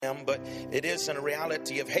them, but it isn't a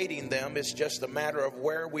reality of hating them. It's just a matter of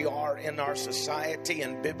where we are in our society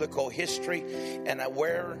and biblical history, and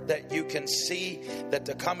where that you can see that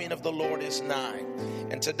the coming of the Lord is nigh.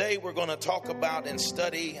 And today we're going to talk about and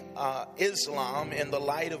study Islam in the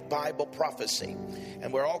light of Bible prophecy.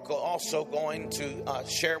 And we're also going to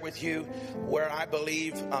share with you where I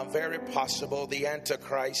believe very possible the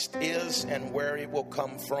Antichrist is and where it will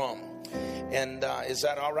come from. And is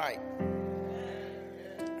that all right?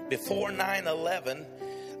 Before 9/11,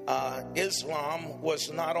 Islam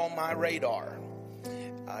was not on my radar.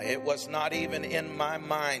 It was not even in my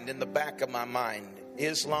mind, in the back of my mind.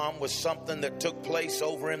 Islam was something that took place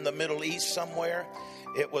over in the Middle East somewhere.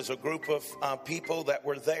 It was a group of people that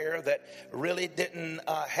were there that really didn't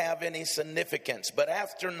have any significance. But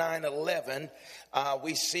after 9/11,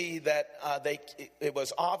 we see that it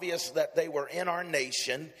was obvious that they were in our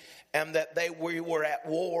nation and that we were at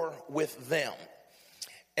war with them.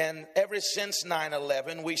 And ever since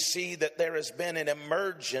 9/11, we see that there has been an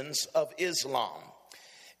emergence of Islam.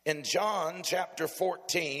 In John chapter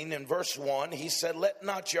 14 and verse 1, he said, "Let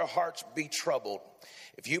not your hearts be troubled.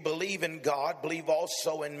 If you believe in God, believe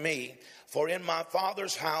also in me. For in my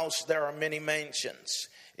Father's house there are many mansions.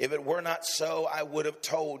 If it were not so, I would have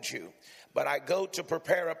told you. But I go to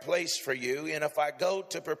prepare a place for you. And if I go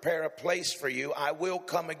to prepare a place for you, I will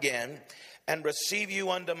come again and receive you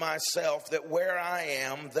unto myself, that where I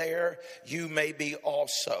am, there you may be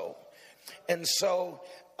also." And so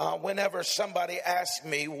whenever somebody asks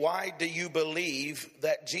me, why do you believe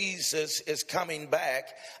that Jesus is coming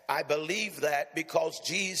back? I believe that because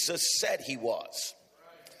Jesus said he was.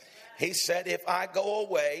 He said, if I go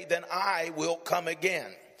away, then I will come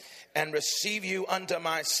again and receive you unto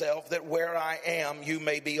myself, that where I am, you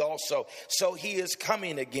may be also. So he is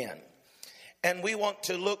coming again. And we want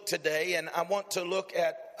to look today, and I want to look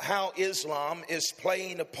at how Islam is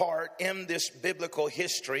playing a part in this biblical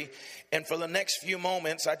history. And for the next few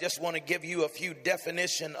moments, I just want to give you a few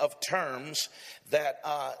definition of terms that,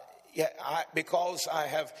 because I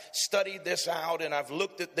have studied this out and I've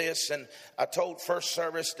looked at this, and I told first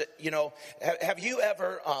service that, have you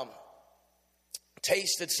ever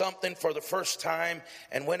tasted something for the first time,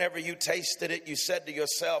 and whenever you tasted it, you said to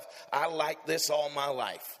yourself, I like this all my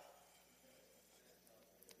life?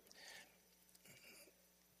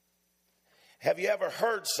 Have you ever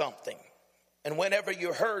heard something, and whenever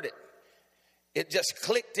you heard it, it just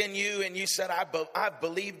clicked in you and you said, I've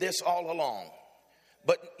believed this all along,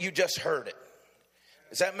 but you just heard it?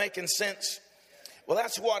 Is that making sense? Well,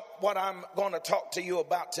 that's what I'm going to talk to you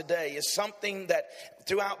about today, is something that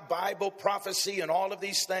throughout Bible prophecy and all of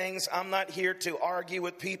these things, I'm not here to argue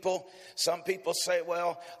with people. Some people say,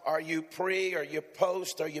 well, are you pre, are you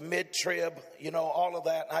post, are you mid-trib, all of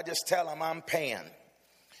that. And I just tell them I'm pan.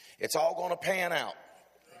 It's all going to pan out.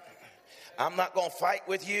 I'm not going to fight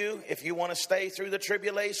with you. If you want to stay through the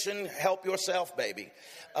tribulation, help yourself, baby.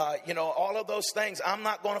 All of those things. I'm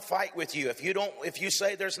not going to fight with you. If you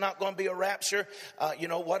say there's not going to be a rapture,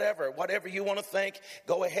 whatever you want to think,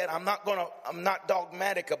 go ahead. I'm not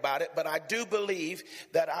dogmatic about it, but I do believe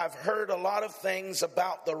that I've heard a lot of things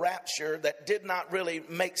about the rapture that did not really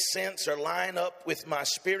make sense or line up with my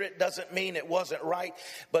spirit. Doesn't mean it wasn't right.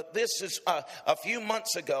 But this is a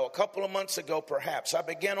couple of months ago, perhaps, I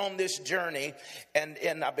began on this journey,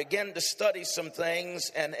 and I began to study some things,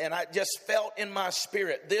 and I just felt in my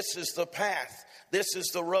spirit, this is the path, this is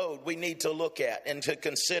the road we need to look at and to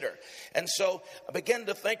consider. And so I began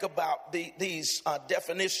to think about these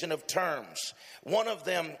definition of terms. One of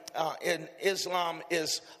them in Islam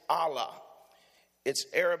is Allah. It's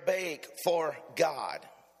Arabic for God.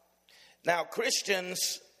 Now,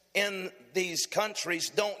 Christians in these countries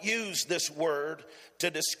don't use this word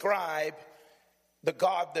to describe the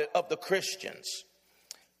God of the Christians.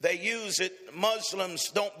 They use it.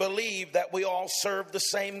 Muslims don't believe that we all serve the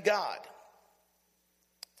same God.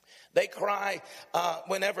 They cry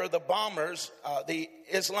whenever the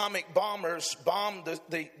Islamic bombers bombed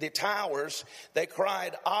the towers, they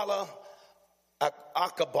cried, Allah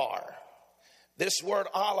Akbar. This word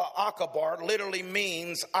Allah Akbar literally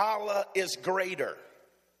means Allah is greater.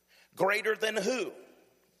 Greater than who?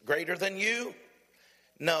 Greater than you?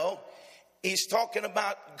 No. He's talking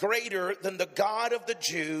about greater than the God of the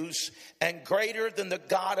Jews and greater than the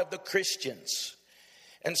God of the Christians.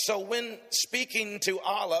 And so when speaking to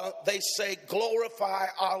Allah, they say, glorify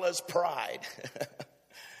Allah's pride.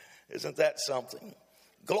 Isn't that something?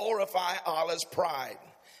 Glorify Allah's pride.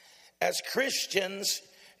 As Christians,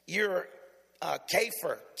 you're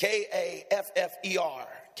kafir, K-A-F-F-E-R,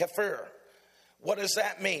 kafir. What does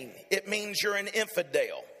that mean? It means you're an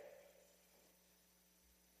infidel.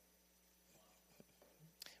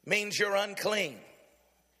 means you're unclean.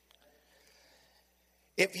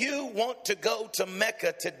 If you want to go to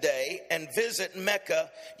Mecca today and visit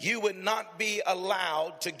Mecca, you would not be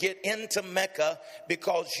allowed to get into Mecca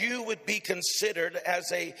because you would be considered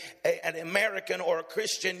as an American or a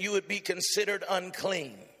Christian, you would be considered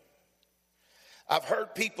unclean. I've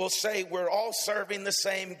heard people say we're all serving the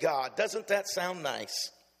same God. Doesn't that sound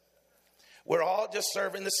nice? We're all just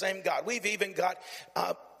serving the same God. We've even got,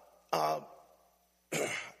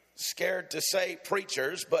 scared to say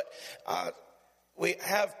preachers, but we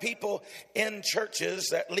have people in churches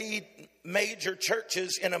that lead major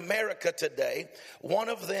churches in America today. One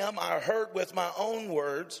of them I heard with my own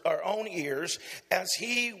words, or own ears, as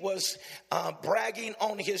he was bragging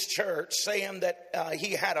on his church, saying that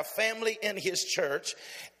he had a family in his church,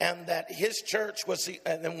 and that his church was,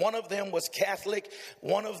 and then one of them was Catholic,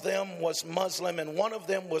 one of them was Muslim, and one of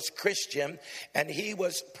them was Christian. And he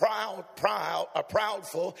was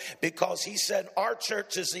proudful because he said, our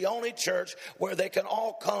church is the only church where they can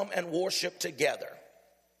all come and worship together.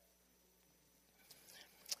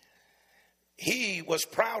 He was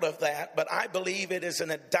proud of that, but I believe it is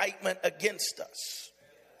an indictment against us.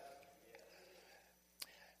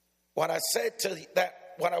 What I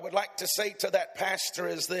would like to say to that pastor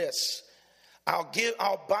is this: I'll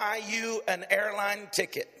buy you an airline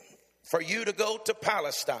ticket for you to go to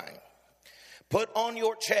Palestine. Put on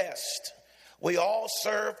your chest, we all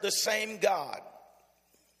serve the same God.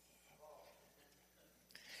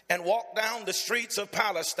 And walk down the streets of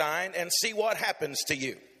Palestine and see what happens to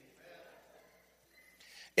you.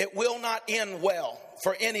 It will not end well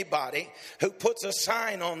for anybody who puts a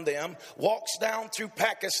sign on them, walks down through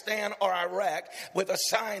Pakistan or Iraq with a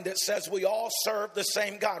sign that says we all serve the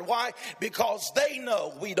same God. Why? Because they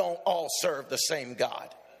know we don't all serve the same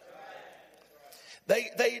God.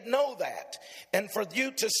 They know that. And for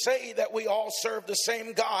you to say that we all serve the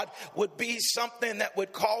same God would be something that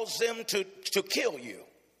would cause them to kill you.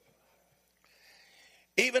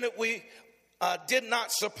 Even if we did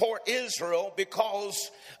not support Israel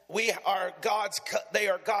because they are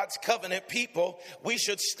God's covenant people, we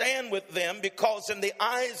should stand with them, because in the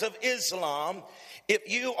eyes of Islam, if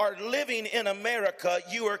you are living in America,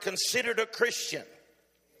 you are considered a Christian,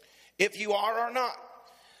 if you are or not.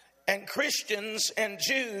 And Christians and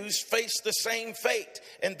Jews face the same fate,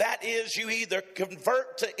 and that is you either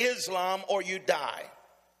convert to Islam or you die.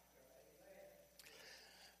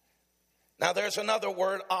 Now there's another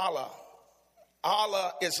word, Allah.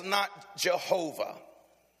 Allah is not Jehovah.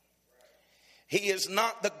 He is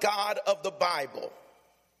not the God of the Bible.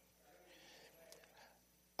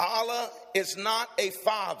 Allah is not a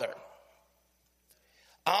father.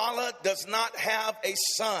 Allah does not have a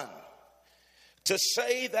son. To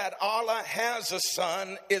say that Allah has a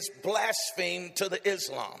son is blaspheme to the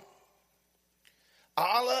Islam.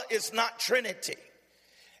 Allah is not Trinity.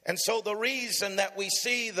 And so the reason that we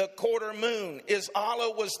see the quarter moon is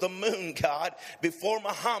Allah was the moon god before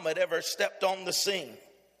Muhammad ever stepped on the scene.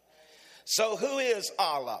 So who is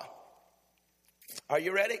Allah? Are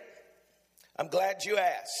you ready? I'm glad you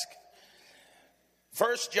asked.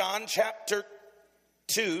 1 John chapter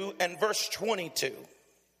 2 and verse 22.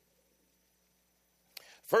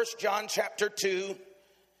 1 John chapter 2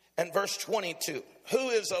 and verse 22. Who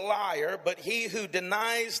is a liar but he who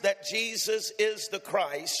denies that Jesus is the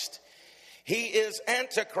Christ? He is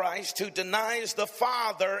Antichrist, who denies the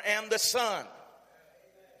Father and the Son.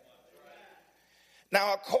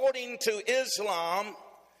 Now, according to Islam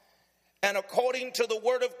and according to the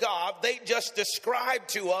Word of God, they just described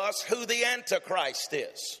to us who the Antichrist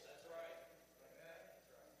is.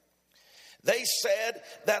 They said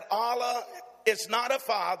that Allah is not a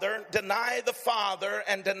father, deny the Father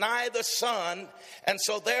and deny the Son. And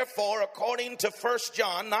so therefore, according to 1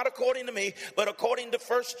 John, not according to me, but according to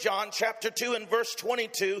 1 John chapter 2 and verse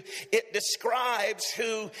 22, it describes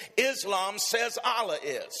who Islam says Allah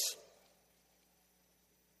is.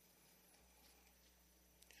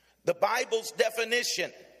 The Bible's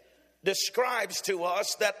definition describes to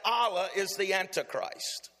us that Allah is the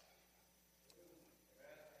Antichrist.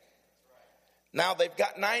 Now, they've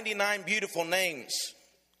got 99 beautiful names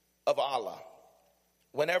of Allah.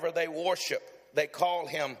 Whenever they worship, they call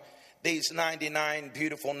him these 99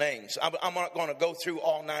 beautiful names. I'm not going to go through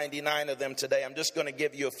all 99 of them today. I'm just going to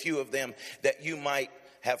give you a few of them that you might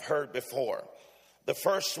have heard before. The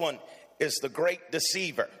first one is the Great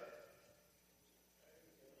Deceiver.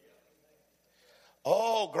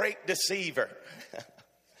 Oh, Great Deceiver.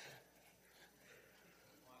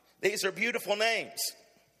 These are beautiful names.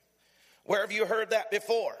 Where have you heard that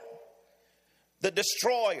before? The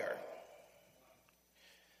Destroyer,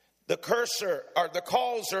 the Curser, or the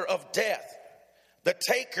Causer of Death, the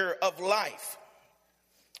taker of life.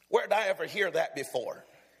 Where did I ever hear that before?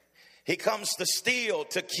 He comes to steal,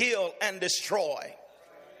 to kill, and destroy.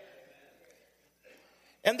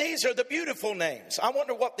 And these are the beautiful names. I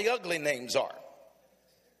wonder what the ugly names are.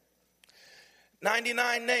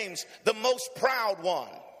 99 names. The most proud one.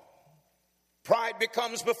 Pride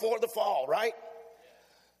becomes before the fall, right?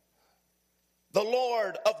 The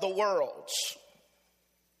Lord of the worlds.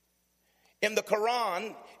 In the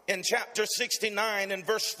Quran, in chapter 69 and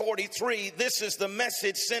verse 43, this is the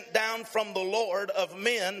message sent down from the Lord of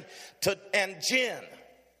men and jinn.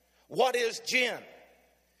 What is jinn?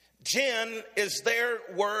 Jinn is their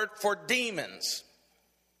word for demons.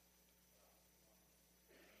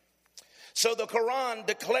 So the Quran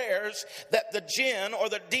declares that the jinn or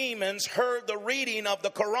the demons heard the reading of the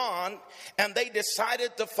Quran and they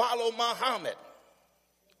decided to follow Muhammad.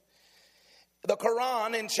 The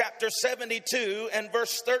Quran in chapter 72 and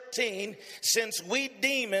verse 13, since we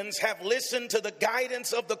demons have listened to the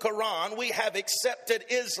guidance of the Quran, we have accepted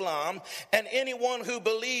Islam, and anyone who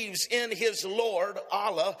believes in his Lord,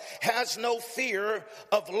 Allah, has no fear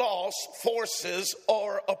of loss, forces,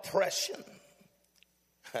 or oppression.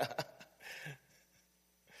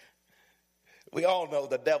 We all know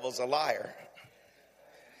the devil's a liar.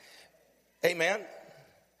 Amen.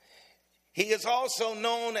 He is also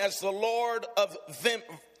known as the Lord of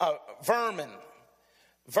vermin.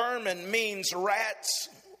 Vermin means rats,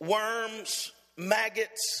 worms,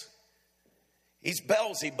 maggots. He's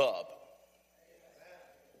Beelzebub.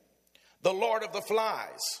 The Lord of the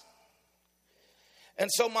flies. And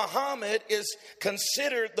so Muhammad is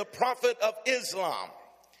considered the prophet of Islam.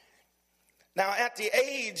 Now, at the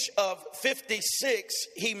age of 56,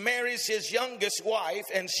 he marries his youngest wife,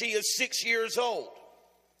 and she is 6 years old.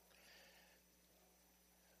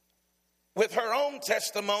 With her own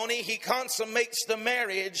testimony, he consummates the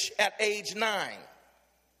marriage at age 9.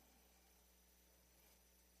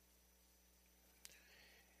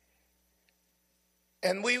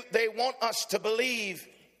 And they want us to believe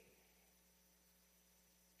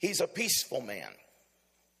he's a peaceful man.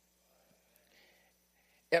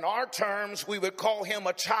 In our terms, we would call him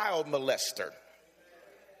a child molester.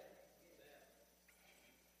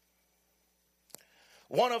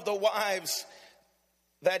 One of the wives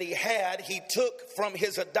that he took from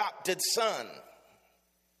his adopted son.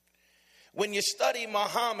 When you study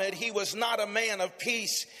Muhammad, he was not a man of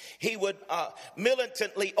peace. He would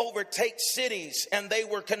militantly overtake cities, and they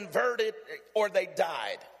were converted or they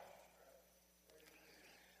died.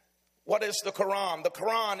 What is the Quran? The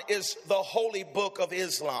Quran is the holy book of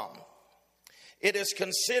Islam. It is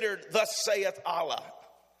considered, thus saith Allah.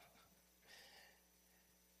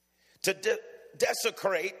 To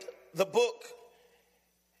desecrate the book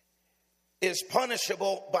is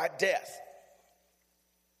punishable by death.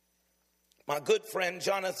 My good friend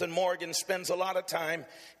Jonathan Morgan spends a lot of time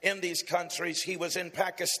in these countries. He was in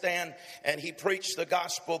Pakistan and he preached the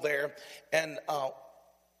gospel there. And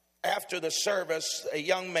after the service, a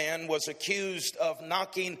young man was accused of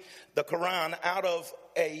knocking the Quran out of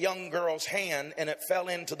a young girl's hand, and it fell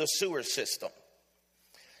into the sewer system.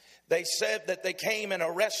 They said that they came and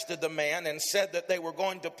arrested the man and said that they were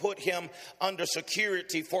going to put him under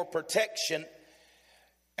security for protection.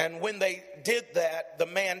 And when they did that, the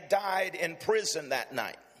man died in prison that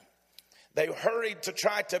night. They hurried to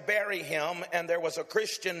try to bury him, and there was a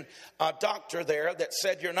Christian doctor there that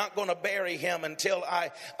said, "You're not going to bury him until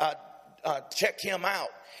I check him out."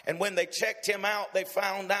 And when they checked him out, they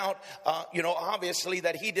found out, obviously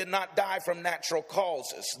that he did not die from natural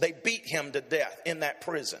causes. They beat him to death in that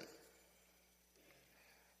prison.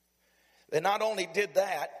 They not only did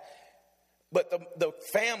that, but the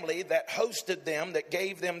family that hosted them, that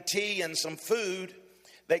gave them tea and some food,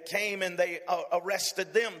 they came and they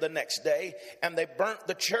arrested them the next day, and they burnt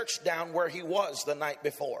the church down where he was the night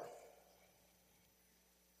before.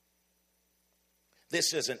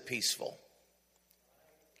 This isn't peaceful.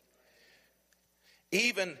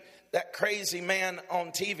 Even that crazy man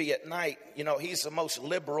on TV at night, he's the most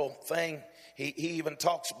liberal thing. He even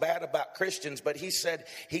talks bad about Christians, but he said,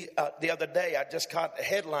 the other day, I just caught the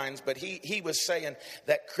headlines, but he was saying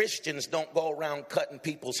that Christians don't go around cutting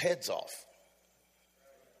people's heads off.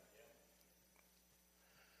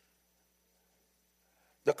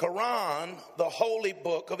 The Quran, the holy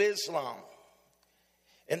book of Islam.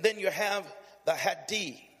 And then you have the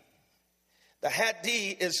Hadith. The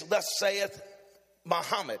Hadith is thus saith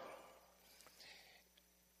Muhammad.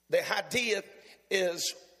 The Hadith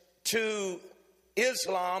is to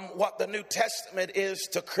Islam what the New Testament is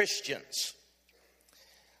to Christians.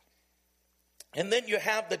 And then you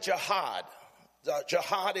have the jihad. The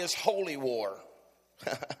jihad is holy war.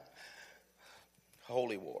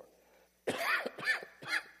 holy war.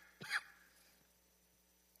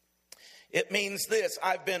 It means this: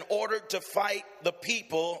 I've been ordered to fight the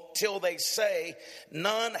people till they say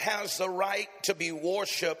none has the right to be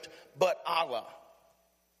worshiped but Allah.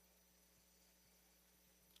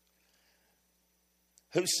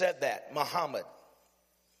 Who said that? Muhammad.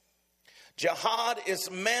 Jihad is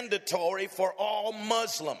mandatory for all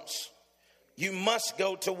Muslims. You must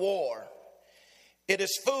go to war. It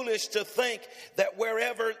is foolish to think that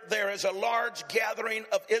wherever there is a large gathering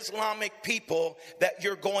of Islamic people that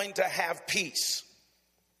you're going to have peace.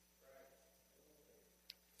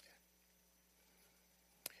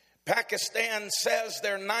 Pakistan says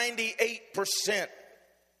they're 98%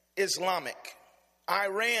 Islamic.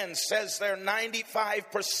 Iran says they're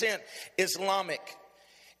 95% Islamic.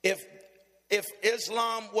 If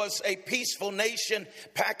Islam was a peaceful nation,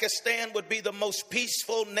 Pakistan would be the most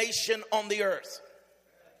peaceful nation on the earth.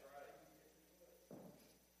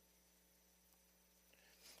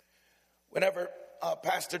 Whenever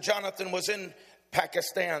Pastor Jonathan was in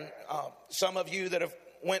Pakistan, some of you that have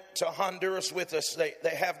went to Honduras with us,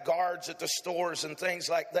 they have guards at the stores and things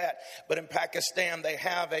like that. But in Pakistan, they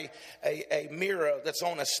have a mirror that's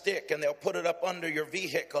on a stick, and they'll put it up under your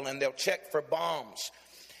vehicle, and they'll check for bombs.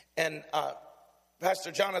 And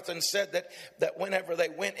Pastor Jonathan said that whenever they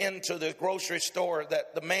went into the grocery store,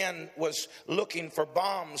 that the man was looking for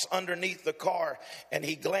bombs underneath the car, and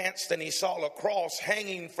he glanced and he saw a cross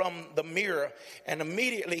hanging from the mirror, and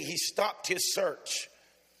immediately he stopped his search.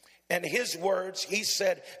 And his words, he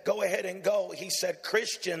said, "Go ahead and go." He said,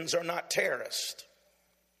 "Christians are not terrorists."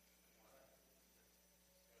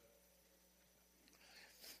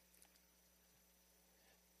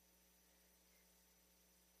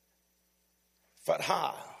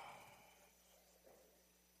 Fatah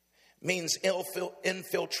means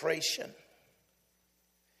infiltration.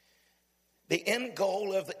 The end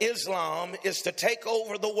goal of Islam is to take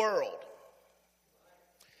over the world.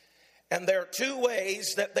 And there are two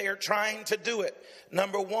ways that they are trying to do it.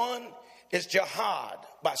 Number one is jihad,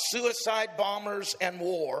 by suicide bombers and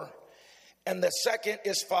war. And the second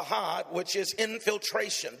is fahad, which is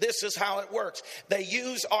infiltration. This is how it works. They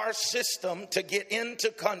use our system to get into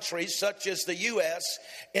countries such as the U.S.,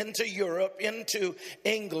 into Europe, into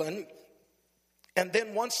England. And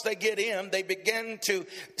then once they get in, they begin to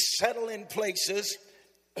settle in places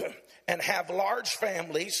and have large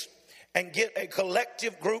families and get a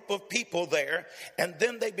collective group of people there. And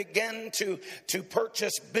then they begin to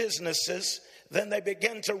purchase businesses. Then they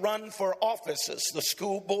begin to run for offices, the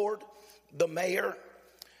school board, the mayor,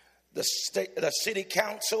 the city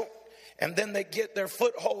council, and then they get their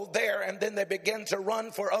foothold there, and then they begin to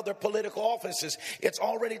run for other political offices. It's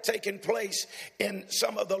already taken place in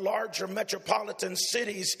some of the larger metropolitan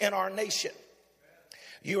cities in our nation.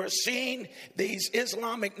 You are seeing these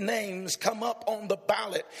Islamic names come up on the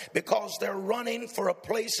ballot because they're running for a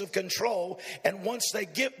place of control, and once they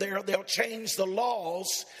get there, they'll change the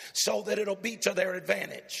laws so that it'll be to their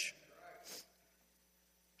advantage.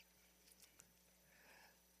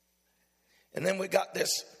 And then we got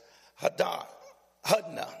this Hudna.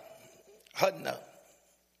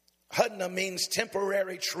 Hudna means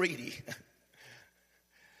temporary treaty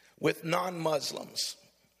with non-Muslims.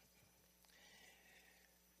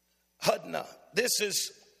 Hudna. This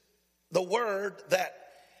is the word that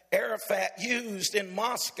Arafat used in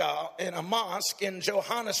Moscow, in a mosque in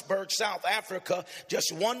Johannesburg, South Africa,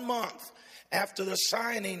 just 1 month after the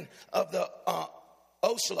signing of the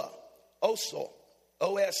Oslo,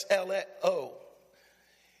 O-S-L-O.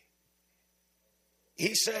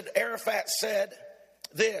 He said, Arafat said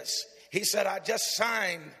this. He said, "I just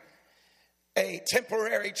signed a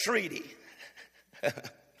temporary treaty."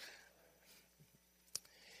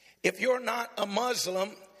 If you're not a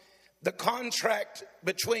Muslim, the contract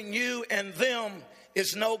between you and them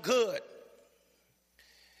is no good.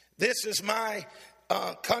 This is my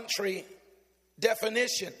country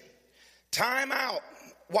definition. Time out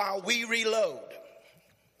while we reload.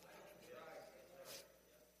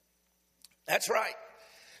 That's right.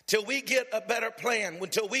 Till we get a better plan,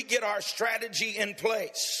 until we get our strategy in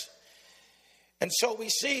place. And so we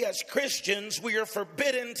see as Christians, we are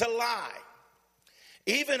forbidden to lie.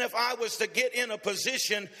 Even if I was to get in a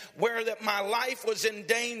position where that my life was in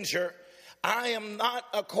danger, I am not,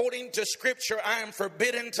 according to Scripture, I am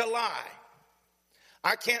forbidden to lie.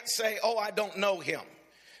 I can't say, "Oh, I don't know him."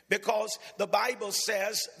 Because the Bible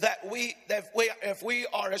says that if we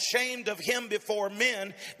are ashamed of him before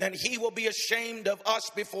men, then he will be ashamed of us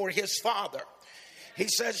before his Father. He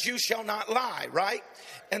says, you shall not lie, right?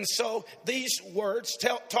 And so these words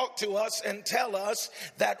talk to us and tell us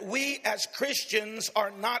that we as Christians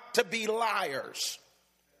are not to be liars.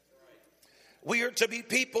 We are to be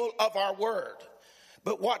people of our word.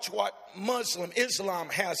 But watch what Islam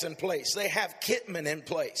has in place. They have kitman in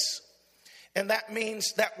place. And that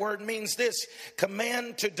word means this: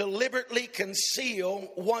 command to deliberately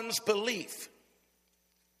conceal one's belief.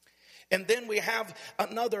 And then we have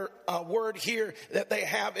another word here that they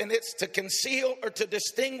have, and it's to conceal or to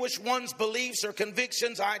distinguish one's beliefs or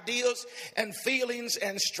convictions, ideas, and feelings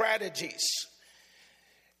and strategies.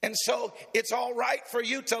 And so it's all right for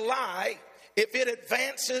you to lie if it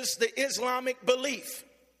advances the Islamic belief.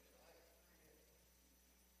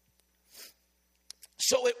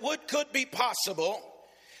 So it could be possible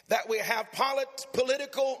that we have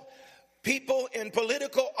political people in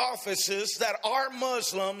political offices that are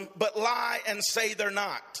Muslim but lie and say they're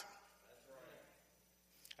not.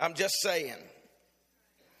 I'm just saying.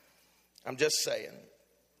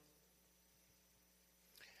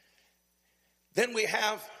 Then we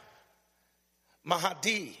have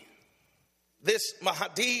Mahdi. This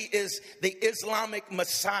Mahdi is the Islamic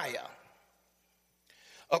Messiah.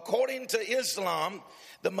 According to Islam,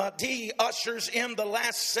 the Mahdi ushers in the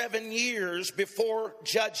last 7 years before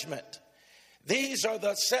judgment. These are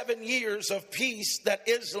the 7 years of peace that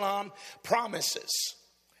Islam promises.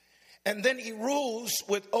 And then he rules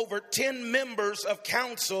with over 10 members of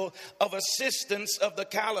council of assistance of the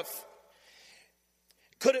caliph.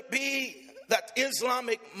 Could it be that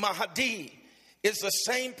Islamic Mahdi is the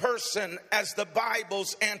same person as the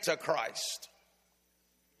Bible's Antichrist?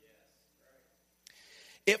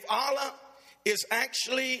 If Allah is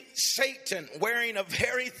actually Satan wearing a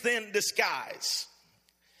very thin disguise,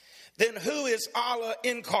 then who is Allah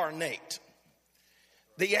incarnate?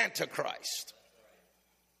 The Antichrist.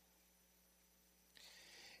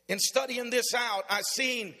 In studying this out, I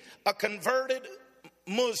seen a converted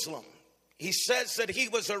Muslim. He says that he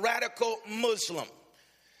was a radical Muslim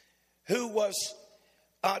who was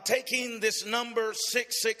taking this number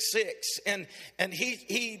 666, and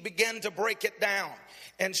he began to break it down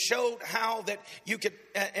and showed how that you could,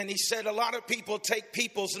 and he said a lot of people take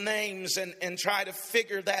people's names and try to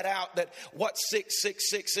figure that out, that what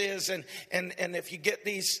 666 is, and if you get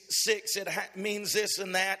these six, it means this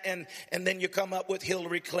and that, and then you come up with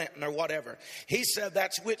Hillary Clinton or whatever. He said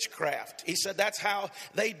that's witchcraft. He said that's how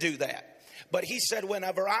they do that. But he said,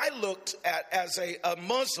 whenever I looked at, as a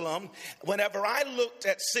Muslim, whenever I looked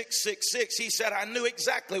at 666, he said, I knew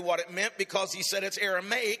exactly what it meant, because he said it's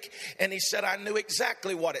Aramaic, and he said, I knew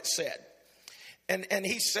exactly what it said. And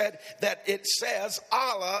he said that it says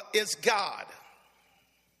Allah is God.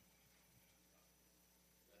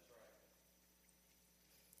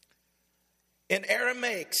 In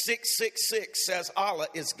Aramaic, 666 says Allah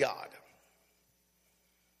is God.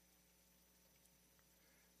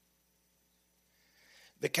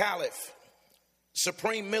 The Caliph,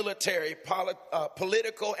 supreme military,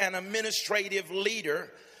 political, and administrative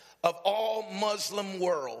leader of all Muslim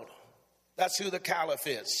world. That's who the Caliph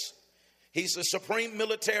is. He's the supreme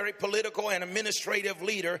military, political, and administrative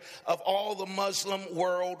leader of all the Muslim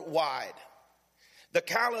worldwide. The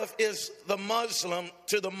Caliph is the Muslim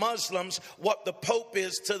to the Muslims what the Pope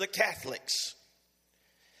is to the Catholics.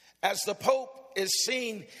 As the Pope is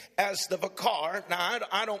seen as the vicar. Now,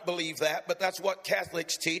 I don't believe that, but that's what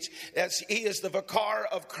Catholics teach, as he is the vicar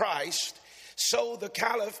of Christ. So the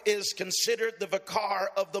Caliph is considered the vicar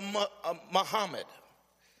of the Muhammad.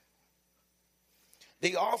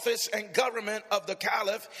 The office and government of the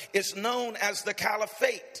Caliph is known as the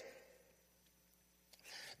Caliphate.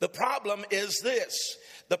 The problem is this.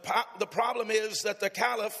 The problem is that the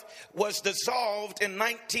Caliph was dissolved in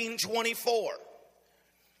 1924.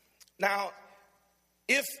 Now,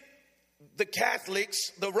 if the Catholics,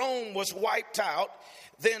 the Rome was wiped out,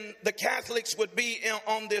 then the Catholics would be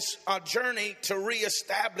on this journey to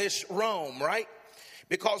reestablish Rome, right?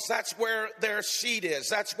 Because that's where their seat is.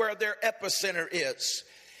 That's where their epicenter is.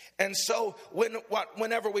 And so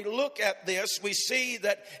whenever we look at this, we see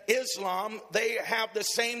that Islam, they have the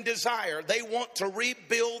same desire. They want to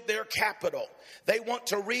rebuild their capital. They want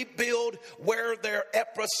to rebuild where their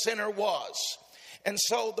epicenter was. And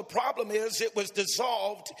so the problem is it was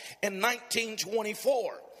dissolved in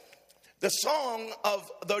 1924. The song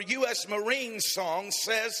of the U.S. Marines song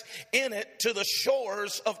says in it, to the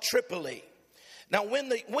shores of Tripoli. Now, when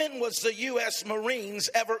was the U.S. Marines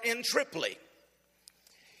ever in Tripoli?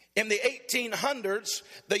 In the 1800s,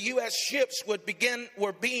 the U.S. ships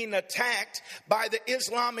were being attacked by the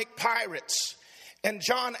Islamic pirates. And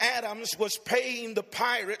John Adams was paying the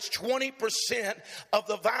pirates 20% of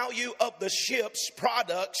the value of the ship's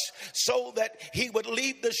products so that he would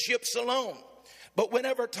leave the ships alone. But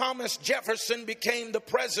whenever Thomas Jefferson became the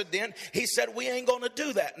president, he said, we ain't going to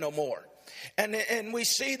do that no more. And we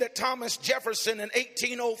see that Thomas Jefferson in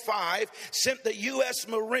 1805 sent the U.S.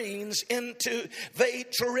 Marines into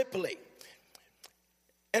Tripoli.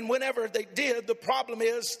 And whenever they did, the problem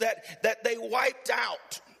is that they wiped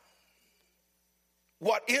out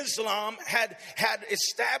what Islam had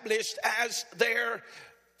established as their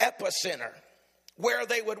epicenter, where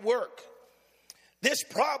they would work. This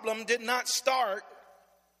problem did not start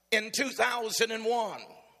in 2001.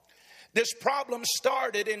 This problem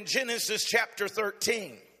started in Genesis chapter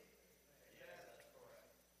 13.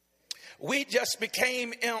 We just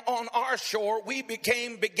became on our shore. We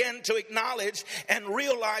began to acknowledge and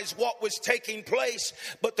realize what was taking place.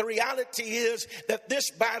 But the reality is that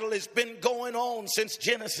this battle has been going on since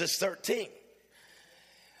Genesis 13.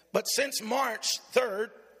 But since March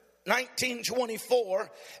 3rd,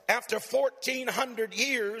 1924, after 1,400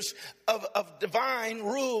 years of divine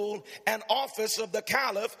rule and office of the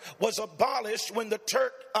caliph was abolished when the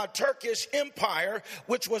Turkish Empire,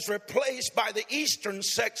 which was replaced by the eastern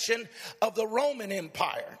section of the Roman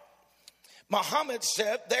Empire. Muhammad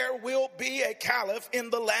said there will be a caliph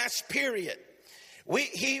in the last period.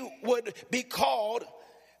 He would be called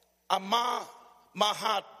Mahdi.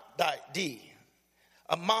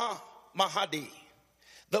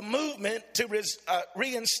 The movement to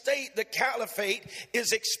reinstate the caliphate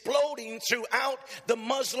is exploding throughout the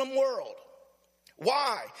Muslim world.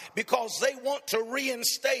 Why? Because they want to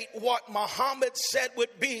reinstate what Muhammad said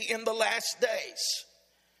would be in the last days.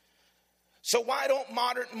 So why don't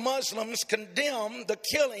modern Muslims condemn the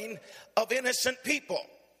killing of innocent people?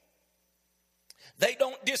 They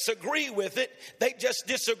don't disagree with it. They just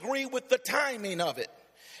disagree with the timing of it.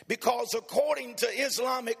 Because according to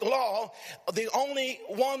Islamic law, the only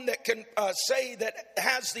one that can say that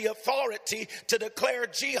has the authority to declare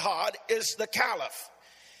jihad is the caliph.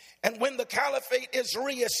 And when the caliphate is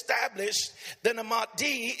reestablished, then a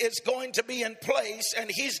Mahdi is going to be in place and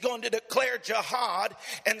he's going to declare jihad.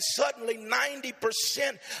 And suddenly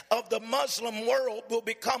 90% of the Muslim world will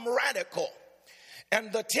become radical.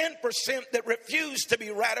 And the 10% that refuse to be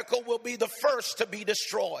radical will be the first to be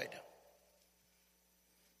destroyed.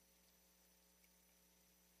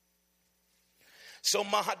 So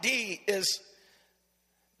Mahdi is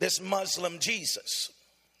this Muslim Jesus.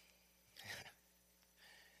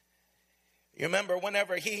 You remember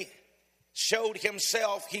whenever he showed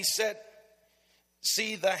himself, he said,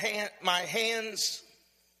 see my hands,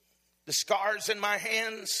 the scars in my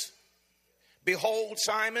hands. Behold,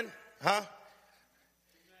 Simon,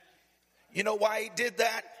 You know why he did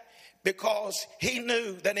that? Because he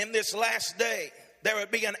knew that in this last day, there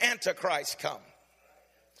would be an Antichrist come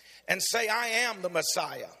and say, I am the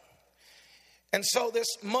Messiah. And so this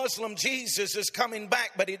Muslim Jesus is coming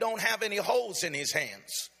back, but he don't have any holes in his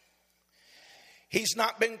hands. He's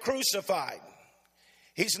not been crucified.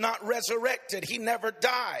 He's not resurrected. He never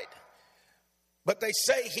died. But they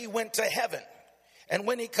say he went to heaven. And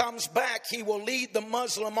when he comes back, he will lead the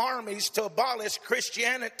Muslim armies to abolish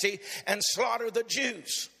Christianity and slaughter the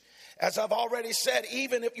Jews. As I've already said,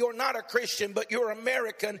 even if you're not a Christian, but you're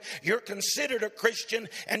American, you're considered a Christian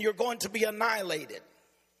and you're going to be annihilated.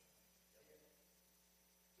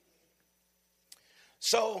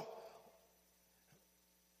 So,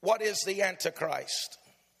 what is the Antichrist?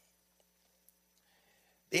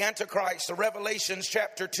 The Antichrist, the Revelations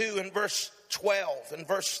chapter 2 and verse 12 and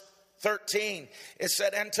verse 13, it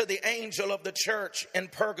said, and to the angel of the church in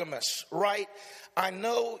Pergamos, write, I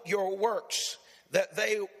know your works, that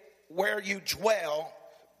where you dwell,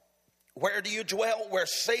 where do you dwell? Where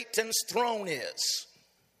Satan's throne is.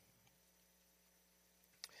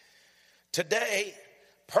 Today,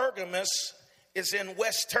 Pergamos is in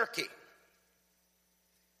West Turkey.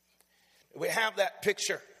 We have that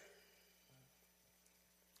picture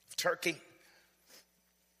of Turkey.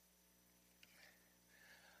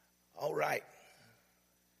 All right.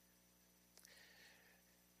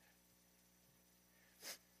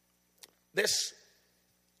 This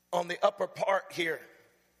on the upper part here.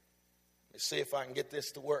 Let's see if I can get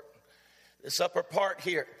this to work. This upper part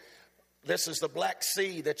here. This is the Black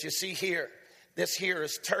Sea that you see here. This here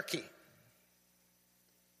is Turkey.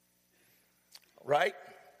 Right?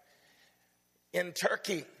 In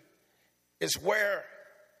Turkey is where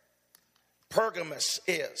Pergamos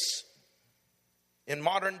is. In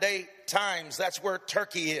modern day times, that's where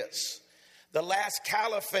Turkey is. The last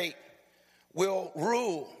caliphate will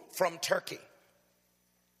rule from Turkey.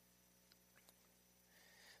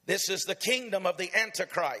 This is the kingdom of the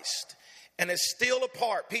Antichrist. And it's still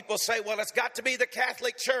apart. People say, well, it's got to be the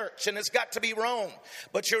Catholic Church and it's got to be Rome.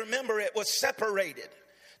 But you remember, it was separated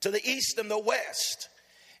to the east and the west.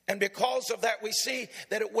 And because of that, we see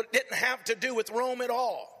that it didn't have to do with Rome at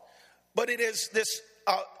all. But it is this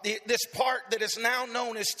part that is now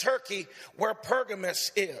known as Turkey, where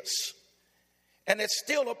Pergamus is. And it's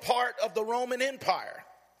still a part of the Roman Empire.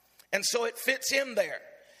 And so it fits in there.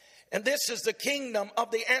 And this is the kingdom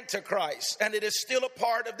of the Antichrist, and it is still a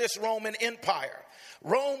part of this Roman Empire.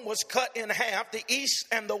 Rome was cut in half, the east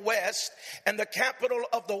and the west, and the capital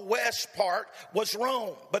of the west part was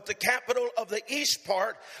Rome. But the capital of the east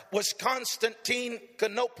part was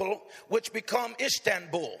Constantinople, which became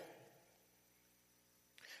Istanbul,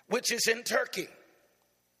 which is in Turkey.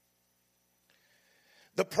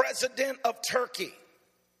 The president of Turkey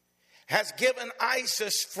has given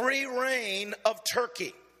ISIS free reign of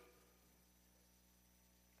Turkey.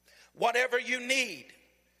 Whatever you need,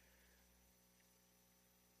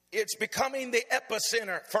 it's becoming the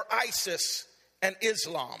epicenter for ISIS and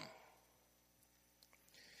Islam.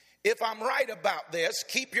 If I'm right about this,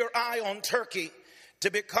 keep your eye on Turkey to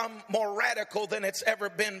become more radical than it's ever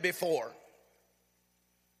been before.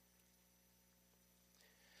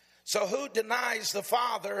 So who denies the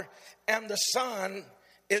Father and the Son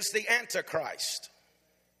is the Antichrist.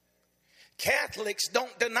 Catholics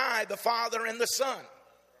don't deny the Father and the Son.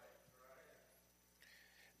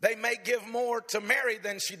 They may give more to Mary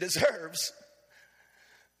than she deserves,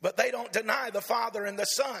 but they don't deny the Father and the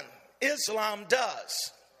Son. Islam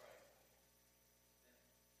does.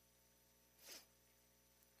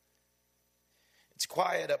 It's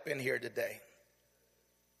quiet up in here today.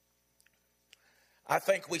 I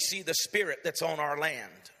think we see the spirit that's on our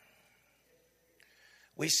land.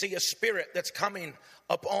 We see a spirit that's coming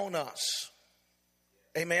upon us.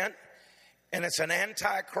 Amen? And it's an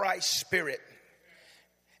antichrist spirit.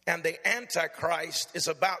 And the Antichrist is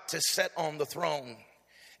about to sit on the throne.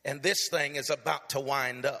 And this thing is about to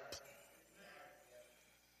wind up.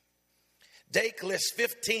 Dake lists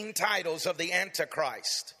 15 titles of the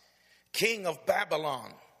Antichrist. King of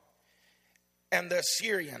Babylon and the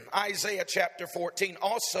Assyrian. Isaiah chapter 14.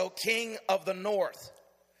 Also King of the North.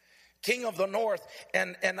 King of the North.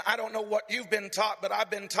 And I don't know what you've been taught, but I've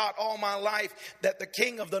been taught all my life that the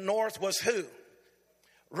King of the North was who?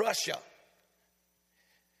 Russia.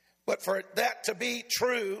 But for that to be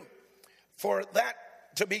true,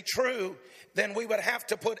 then we would have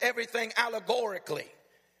to put everything allegorically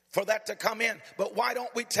for that to come in. But why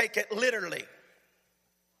don't we take it literally?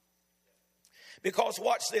 Because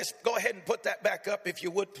watch this. Go ahead and put that back up if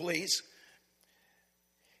you would, please.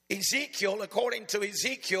 Ezekiel, according to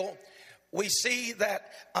Ezekiel, we see that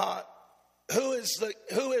who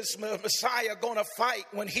is Messiah going to fight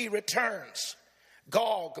when he returns?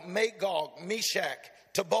 Gog, Magog, Meshach,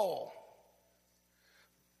 Tubal.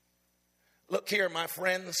 Look here, my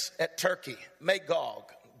friends, at Turkey.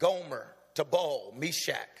 Magog, Gomer, Tubal,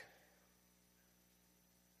 Meshach.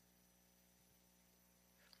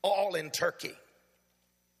 All in Turkey.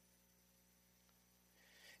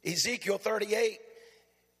 Ezekiel 38,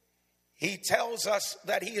 he tells us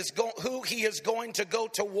that who he is going to go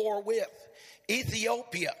to war with.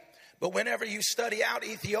 Ethiopia. But whenever you study out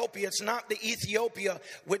Ethiopia, it's not the Ethiopia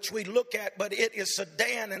which we look at, but it is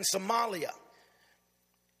Sudan and Somalia.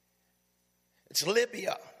 It's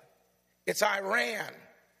Libya. It's Iran.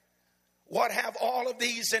 What have all of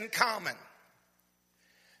these in common?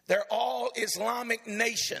 They're all Islamic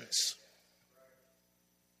nations.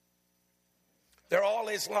 They're all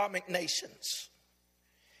Islamic nations.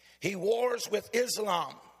 He wars with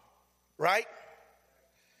Islam, right?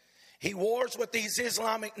 He wars with these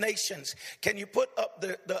Islamic nations. Can you put up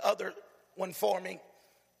the other one for me?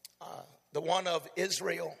 The one of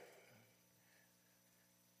Israel.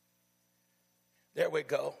 There we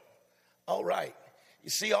go. All right. You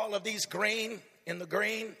see all of these green in the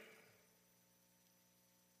green?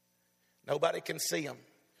 Nobody can see them.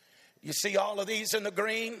 You see all of these in the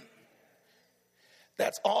green?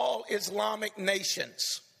 That's all Islamic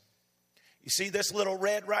nations. You see this little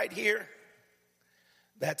red right here?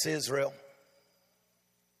 That's Israel.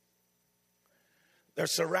 They're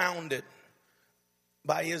surrounded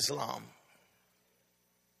by Islam.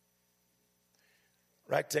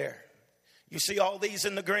 Right there. You see all these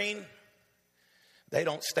in the green? They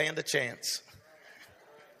don't stand a chance.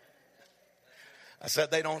 I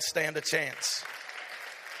said they don't stand a chance.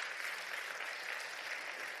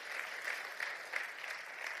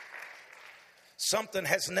 Something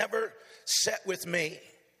has never set with me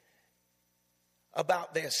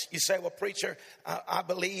about this. You say, well, preacher, I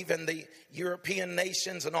believe in the European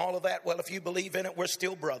nations and all of that. Well, if you believe in it, we're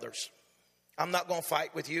still brothers. I'm not going to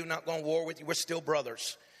fight with you, not going to war with you. We're still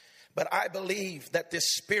brothers. But I believe that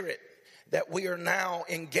this spirit that we are now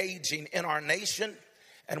engaging in our nation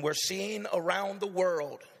and we're seeing around the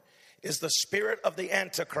world is the spirit of the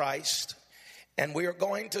Antichrist. And we are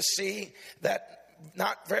going to see that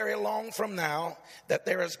not very long from now, that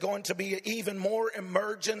there is going to be even more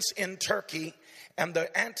emergence in Turkey, and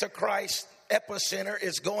the Antichrist epicenter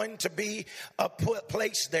is going to be a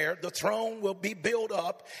place there. The throne will be built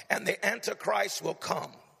up and the Antichrist will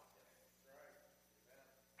come.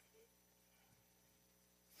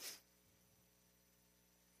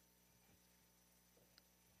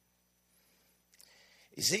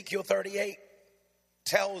 Ezekiel 38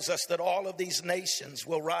 tells us that all of these nations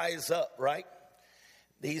will rise up, right?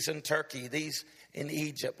 These in Turkey, these in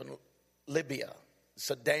Egypt and Libya,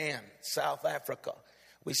 Sudan, South Africa.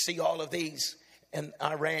 We see all of these in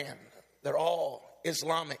Iran. They're all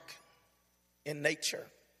Islamic in nature.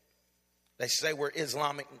 They say we're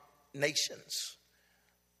Islamic nations.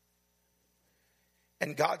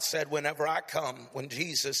 And God said, whenever I come, when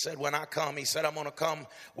Jesus said, when I come, he said, I'm going to come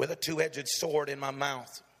with a two-edged sword in my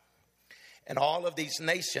mouth. And all of these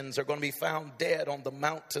nations are going to be found dead on the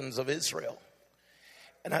mountains of Israel.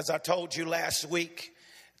 And as I told you last week,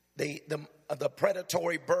 the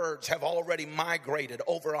predatory birds have already migrated.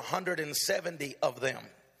 Over 170 of them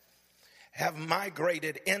have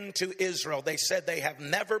migrated into Israel. They said they have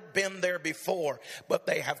never been there before, but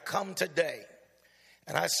they have come today.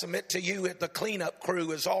 And I submit to you that the cleanup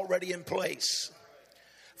crew is already in place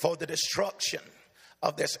for the destruction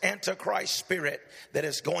of this Antichrist spirit that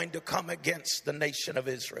is going to come against the nation of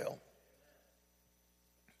Israel.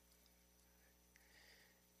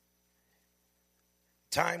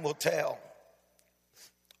 Time will tell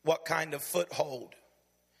what kind of foothold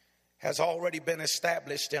has already been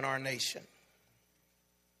established in our nation.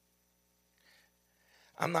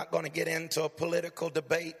 I'm not going to get into a political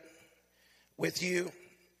debate with you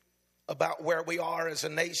about where we are as a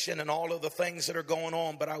nation and all of the things that are going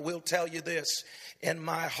on, but I will tell you this. In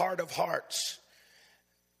my heart of hearts,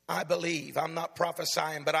 I believe, I'm not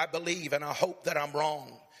prophesying, but I believe, and I hope that I'm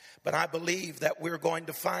wrong, but I believe that we're going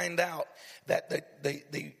to find out that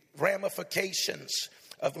the ramifications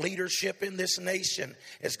of leadership in this nation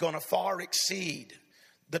is going to far exceed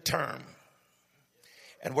the term.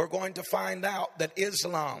 And we're going to find out that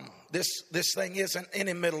Islam, this thing isn't in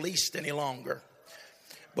the Middle East any longer.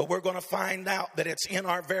 But we're going to find out that it's in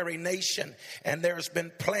our very nation, and there's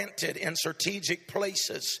been planted in strategic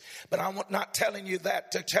places. But I'm not telling you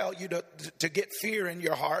that to tell you to get fear in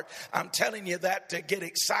your heart. I'm telling you that to get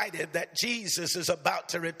excited that Jesus is about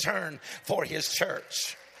to return for his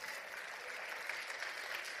church.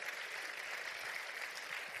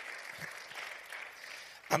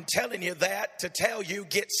 I'm telling you that to tell you,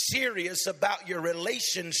 get serious about your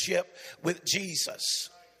relationship with Jesus.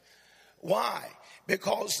 Why?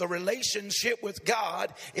 Because the relationship with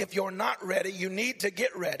God, if you're not ready, you need to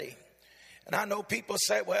get ready. And I know people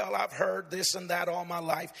say, well, I've heard this and that all my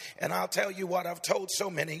life. And I'll tell you what, I've told so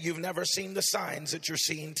many, you've never seen the signs that you're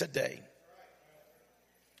seeing today.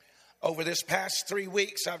 Over this past 3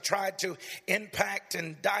 weeks, I've tried to impact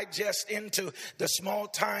and digest into the small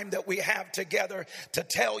time that we have together to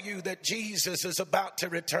tell you that Jesus is about to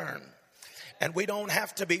return. And we don't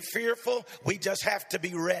have to be fearful. We just have to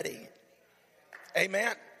be ready.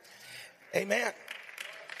 Amen. Amen.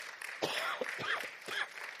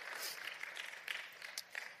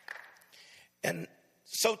 And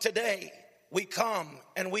so today we come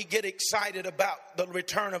and we get excited about the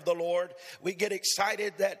return of the Lord. We get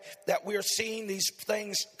excited that we're seeing these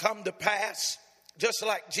things come to pass, just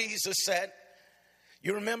like Jesus said.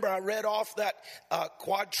 You remember I read off that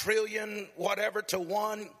quadrillion whatever to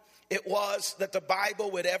one it was that the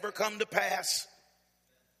Bible would ever come to pass.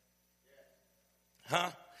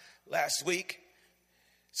 Last week,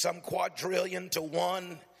 some quadrillion to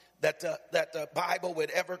one that the Bible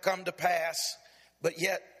would ever come to pass, but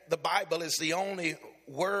yet the Bible is the only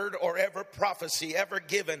word or ever prophecy ever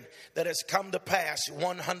given that has come to pass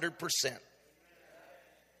 100%.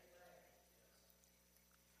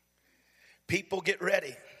 People get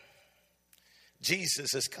ready.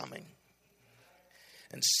 Jesus is coming,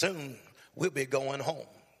 and soon we'll be going home.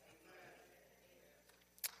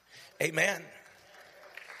 Amen.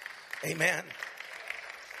 Amen.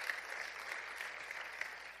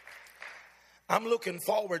 I'm looking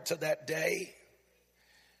forward to that day,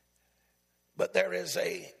 but there is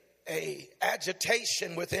a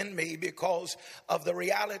agitation within me because of the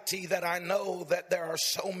reality that I know that there are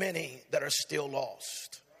so many that are still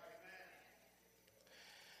lost.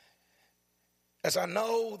 As I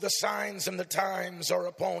know the signs and the times are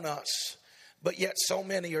upon us, but yet so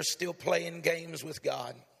many are still playing games with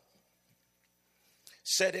God.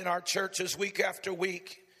 Sit in our churches week after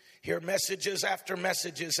week, hear messages after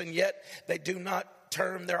messages, and yet they do not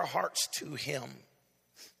turn their hearts to Him.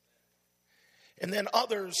 And then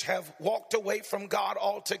others have walked away from God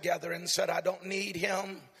altogether and said, I don't need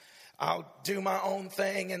Him. I'll do my own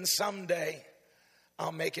thing, and someday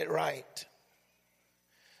I'll make it right.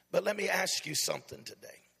 But let me ask you something today.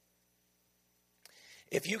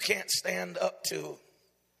 If you can't stand up to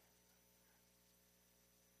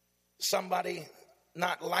somebody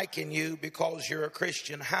not liking you because you're a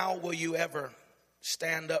Christian, how will you ever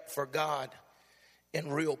stand up for God in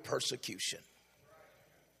real persecution?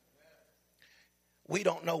 We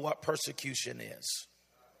don't know what persecution is.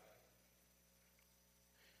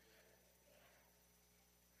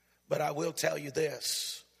 But I will tell you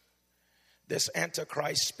this. This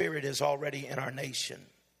Antichrist spirit is already in our nation.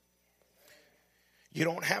 You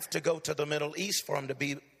don't have to go to the Middle East for him to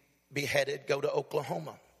be beheaded. Go to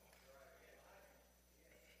Oklahoma.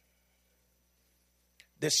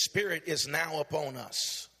 This spirit is now upon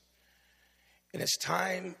us. And it's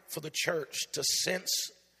time for the church to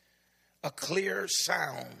sense a clear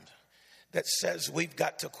sound that says we've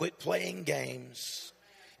got to quit playing games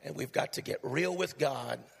and we've got to get real with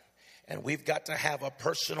God. And we've got to have a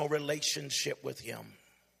personal relationship with Him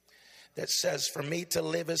that says for me to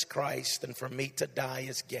live is Christ and for me to die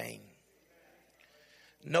is gain.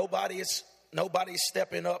 Nobody's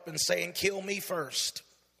stepping up and saying, kill me first.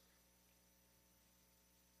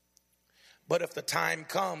 But if the time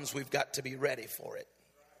comes, we've got to be ready for it.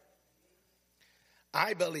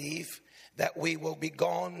 I believe that we will be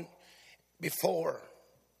gone before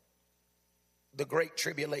the great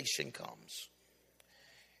tribulation comes.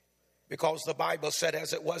 Because the Bible said,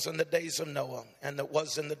 as it was in the days of Noah and it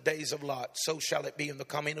was in the days of Lot, so shall it be in the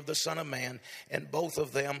coming of the Son of Man. And both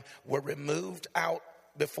of them were removed out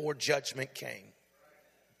before judgment came.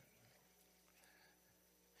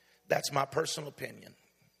 That's my personal opinion.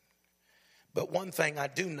 But one thing I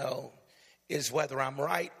do know is whether I'm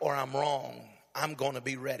right or I'm wrong, I'm going to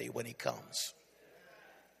be ready when He comes.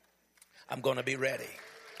 I'm going to be ready.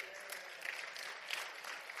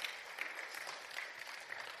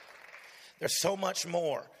 There's so much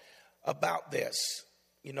more about this.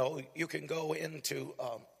 You know, you can go into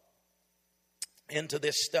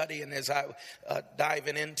this study, and as I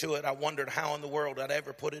diving into it, I wondered how in the world I'd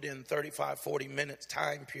ever put it in 35, 40 minutes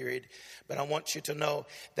time period. But I want you to know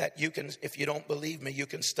that you can, if you don't believe me, you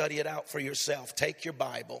can study it out for yourself. Take your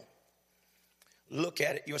Bible, look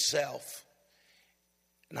at it yourself.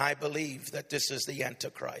 And I believe that this is the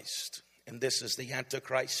Antichrist, and this is the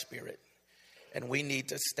Antichrist spirit. And we need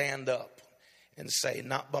to stand up and say,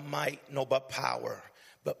 not by might, nor by power,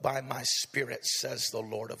 but by my Spirit, says the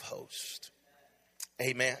Lord of hosts.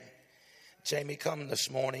 Amen. Jamie, come this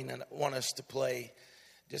morning, and I want us to play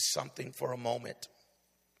just something for a moment.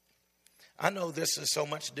 I know this is so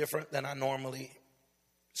much different than I normally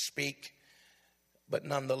speak, but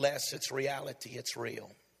nonetheless, it's reality, it's real.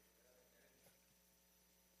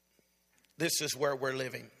 This is where we're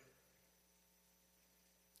living.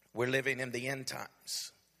 We're living in the end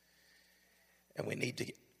times. And we need to,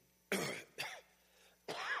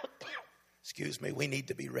 we need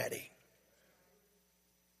to be ready.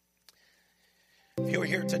 If you're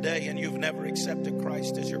here today and you've never accepted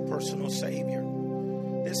Christ as your personal Savior,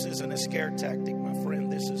 this isn't a scare tactic, my friend.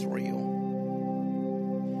 This is real.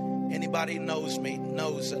 Anybody knows me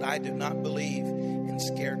knows that I do not believe in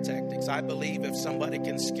scare tactics. I believe if somebody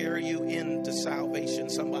can scare you into salvation,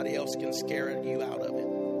 somebody else can scare you out of it.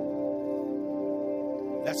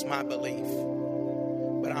 That's my belief.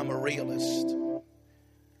 But I'm a realist.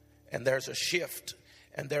 And there's a shift.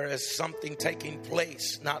 And there is something taking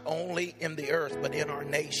place, not only in the earth, but in our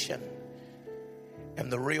nation.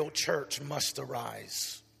 And the real church must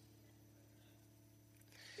arise.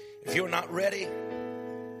 If you're not ready,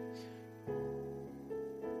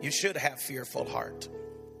 you should have fearful heart.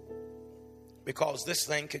 Because this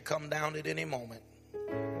thing could come down at any moment.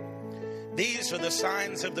 These are the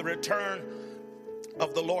signs of the return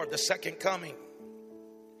of the Lord, the second coming.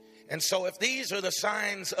 And so if these are the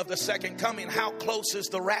signs of the second coming, how close is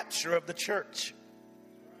the rapture of the church?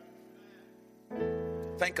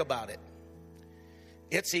 Think about it.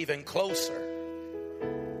 It's even closer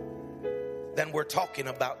than we're talking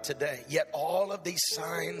about today. Yet all of these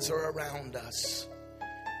signs are around us.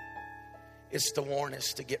 It's to warn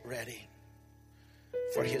us to get ready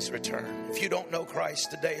for His return. If you don't know Christ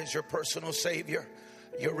today as your personal Savior,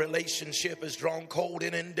 your relationship is drawn cold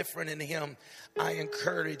and indifferent in Him, I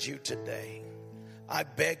encourage you today. I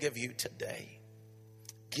beg of you today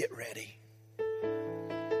Get ready.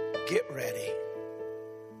 Get ready.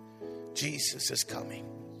 Jesus is coming.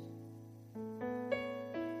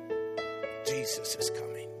 Jesus is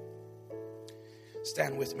coming.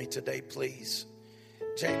 Stand with me today, please.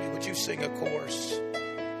 Jamie, would you sing a chorus?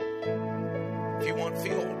 If you want to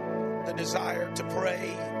feel the desire to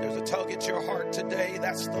pray, there's a tug at your heart today,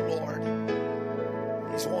 that's the Lord.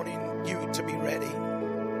 He's wanting you to be ready.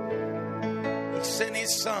 He sent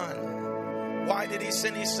his son. Why did he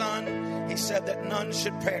send his son? He said that none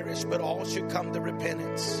should perish, but all should come to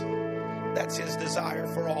repentance. That's his desire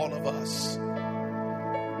for all of us.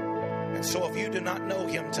 And so if you do not know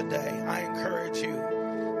him today, I encourage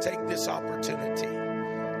you, take this opportunity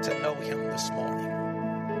to know him this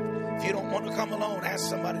morning. If you don't want to come alone, ask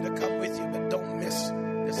somebody to come with you, but don't miss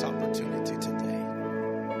this opportunity today.